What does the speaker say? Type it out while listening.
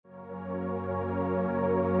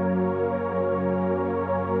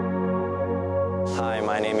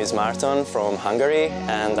name is Marton from Hungary,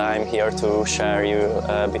 and I'm here to share you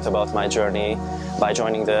a bit about my journey by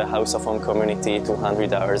joining the House of Home Community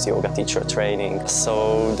 200 hours yoga teacher training.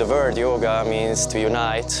 So the word yoga means to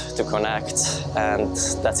unite, to connect, and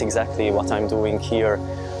that's exactly what I'm doing here.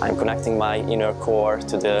 I'm connecting my inner core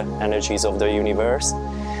to the energies of the universe,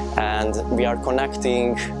 and we are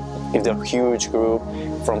connecting with a huge group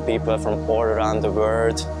from people from all around the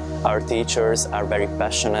world. Our teachers are very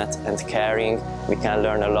passionate and caring. We can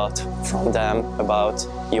learn a lot from them about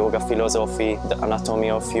yoga philosophy, the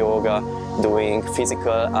anatomy of yoga, doing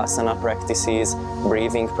physical asana practices,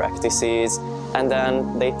 breathing practices, and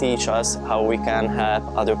then they teach us how we can help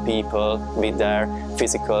other people with their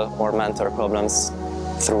physical or mental problems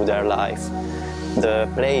through their life.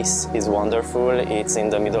 The place is wonderful. It's in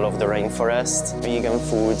the middle of the rainforest. Vegan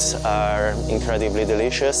foods are incredibly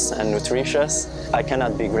delicious and nutritious. I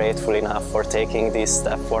cannot be grateful enough for taking this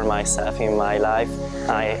step for myself in my life,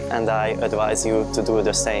 and I advise you to do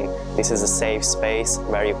the same. This is a safe space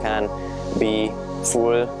where you can be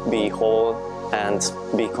full, be whole, and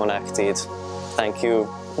be connected. Thank you.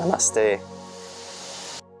 Namaste.